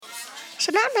So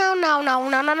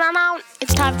now,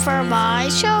 it's time for my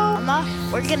show.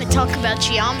 We're going to talk about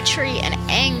geometry and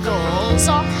angles.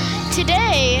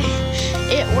 Today,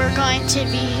 we're going to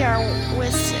be here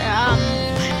with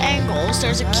angles.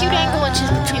 There's a acute angle, which is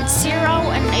between 0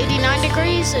 and 89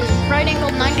 degrees, a right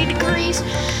angle 90 degrees,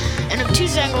 and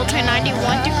obtuse angle between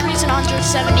 91 degrees and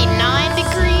 179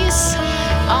 degrees.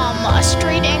 A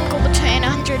straight angle between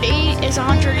 180 is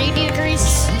 180 degrees.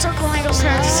 Circle angles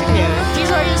 360 degrees. These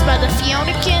are used by the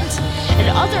Phoenicans and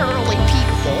other early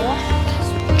people.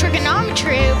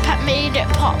 Trigonometry, made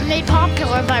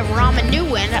popular by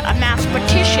Ramanujan, a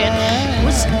mathematician,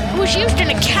 was used in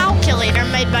a calculator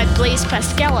made by Blaise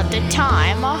Pascal at the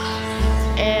time.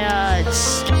 And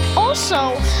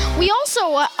we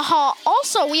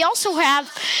also have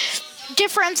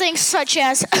different things such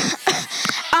as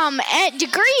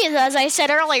degrees, as I said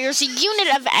earlier, is a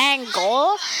unit of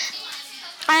angle.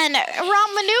 And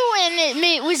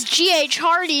Ramanujan was G.H.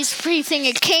 Hardy's free thing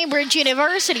at Cambridge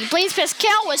University. Blaise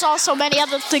Pascal was also many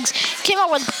other things. Came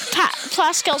up with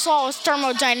Pascal's law of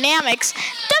thermodynamics.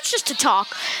 That's just a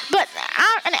talk. But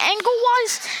an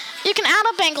angle-wise, you can add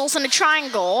up angles in a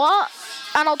triangle.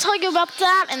 And I'll tell you about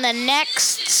that in the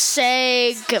next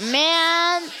segment.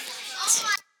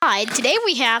 Today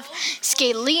we have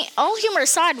scalene. All humor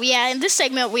aside, in this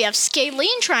segment we have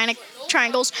scalene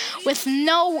triangles with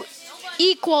no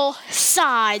equal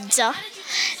sides.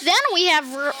 Then we have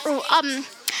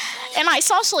an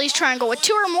isosceles triangle with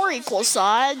two or more equal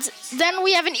sides. Then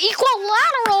we have an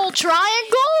equilateral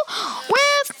triangle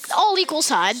with all equal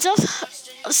sides.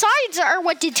 Sides are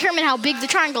what determine how big the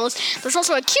triangle is. There's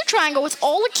also a acute triangle with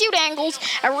all acute angles,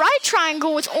 a right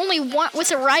triangle with only one with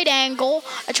a right angle,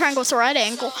 a triangle with a right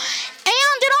angle,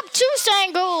 and an obtuse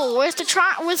angle with a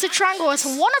triangle with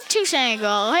one obtuse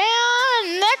angle.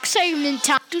 And next segment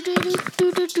time.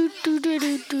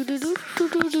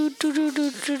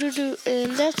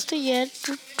 And that's the end.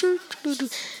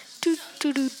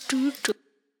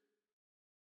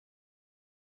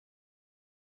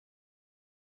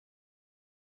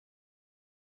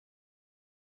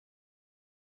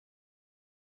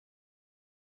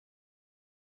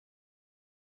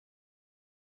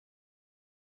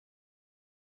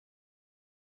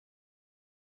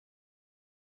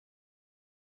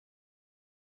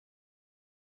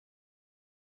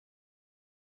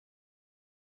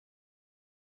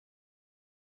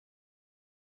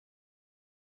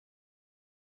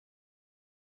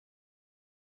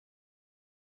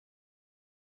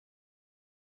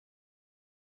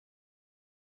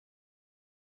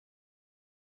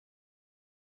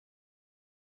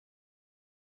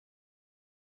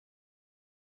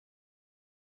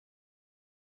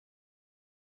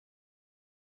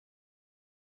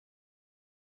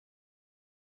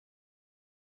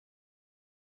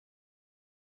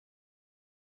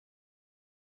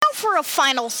 For a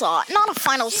final thought, not a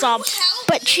final thought,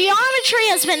 but geometry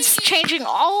has been changing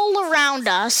all around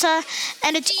us,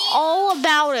 and it's all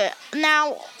about it.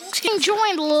 Now, I'm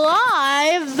joined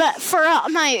live for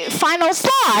my final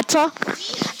thought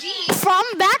from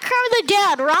Back from the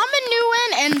Dead,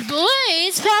 Ramanujan and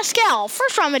Blaise Pascal.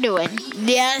 First, Ramanujan.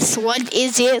 Yes, what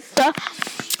is it?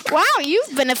 Wow,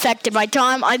 you've been affected by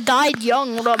time. I died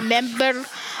young, remember?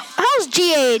 How's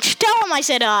GH? Tell him I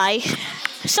said I.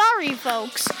 Sorry,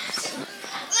 folks.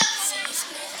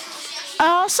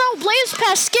 So Blaise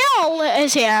Pascal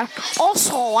is here.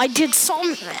 Also, I did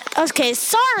some... Okay,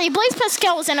 sorry, Blaise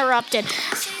Pascal was interrupted.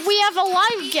 We have a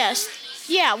live guest.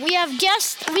 Yeah, we have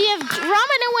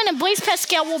Ramanujan and Blaise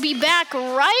Pascal will be back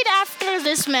right after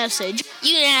this message.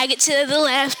 You nag it to the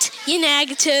left, you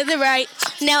nag it to the right.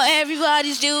 Now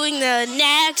everybody's doing the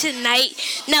nag tonight.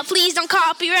 Now please don't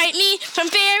copyright me from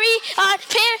Fairy Odd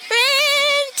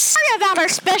Parents. Sorry about our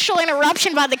special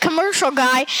interruption by the commercial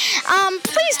guy.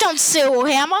 Please don't sue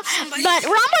him. But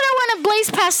Ramanujan and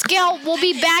Blaise Pascal will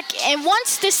be back and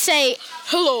wants to say,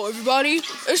 hello everybody,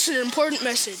 this is an important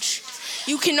message.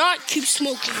 You cannot keep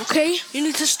smoking, okay? You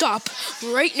need to stop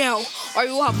right now, or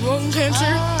you will have lung cancer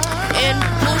and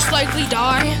most likely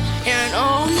die. And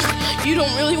you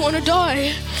don't really want to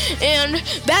die. And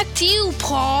back to you,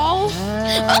 Paul.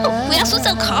 Oh, we also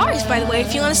sell cars, by the way,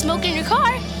 if you want to smoke in your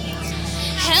car.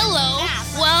 Hello.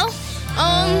 Well,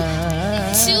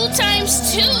 2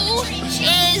 times 2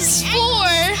 is 4.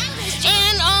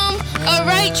 And a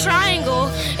right triangle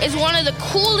is one of the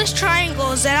coolest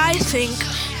triangles that I think.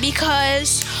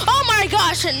 Because, oh my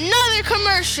gosh, another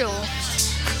commercial.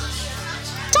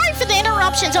 Sorry for the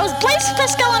interruptions. It was Blaise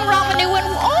Pascal and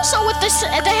Ramanujan. Also with this,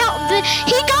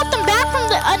 he got them back from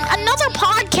another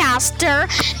podcaster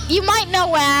you might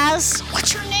know as,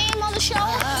 what's your name on the show?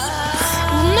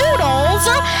 Noodles.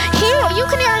 You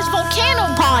can hear his volcano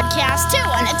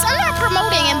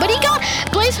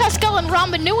Pascal and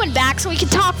Rambanu back so we can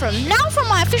talk for them. Now for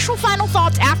my official final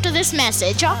thoughts after this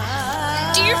message.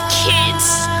 Do your kids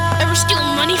ever steal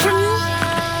money from you?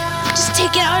 Just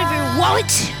take it out of your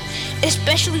wallet?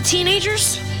 Especially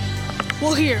teenagers?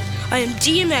 Well, here, I am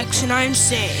DMX and I am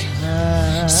saying,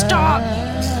 Stop,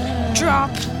 drop,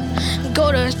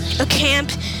 go to a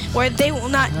camp where they will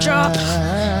not drop.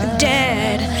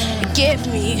 Dad, give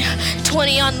me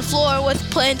 20 on the floor with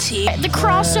plenty. The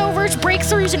crossovers,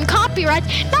 breakthroughs, and copyrights.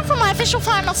 Now for my official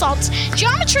final thoughts.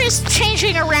 Geometry is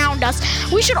changing around us.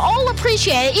 We should all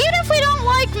appreciate it, even if we don't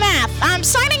like math. I'm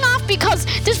signing off because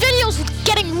this video is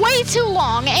getting way too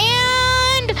long.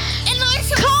 And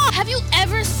also, have you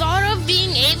ever thought of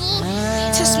being able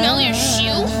to smell your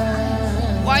shoe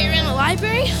while you're in the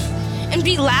library and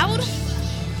be loud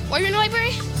while you're in the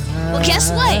library? Well,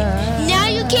 guess what? Now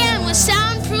you can with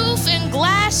soundproof and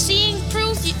glass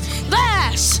seeing-proof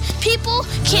glass. People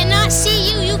cannot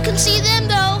see you. You can see them,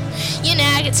 though. You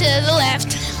nag it to the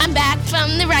left. I'm back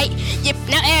from the right. Yep,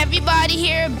 now everybody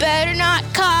here better not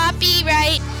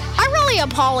copyright. I really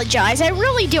apologize. I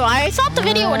really do. I thought the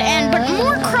video would end, but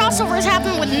more crossovers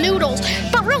happen with Noodles.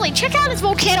 But really, check out his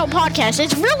Volcano podcast.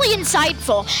 It's really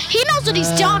insightful. He knows what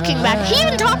he's talking about. He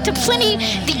even talked to Pliny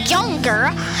the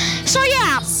Younger. So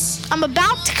yeah, I'm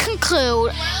about to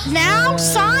conclude. Now,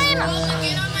 sign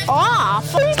off.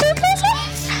 Please don't listen.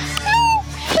 No,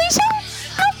 please don't.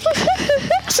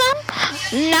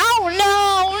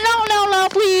 No,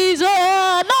 please.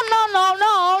 No.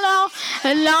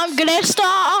 And I'm gonna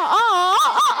stop.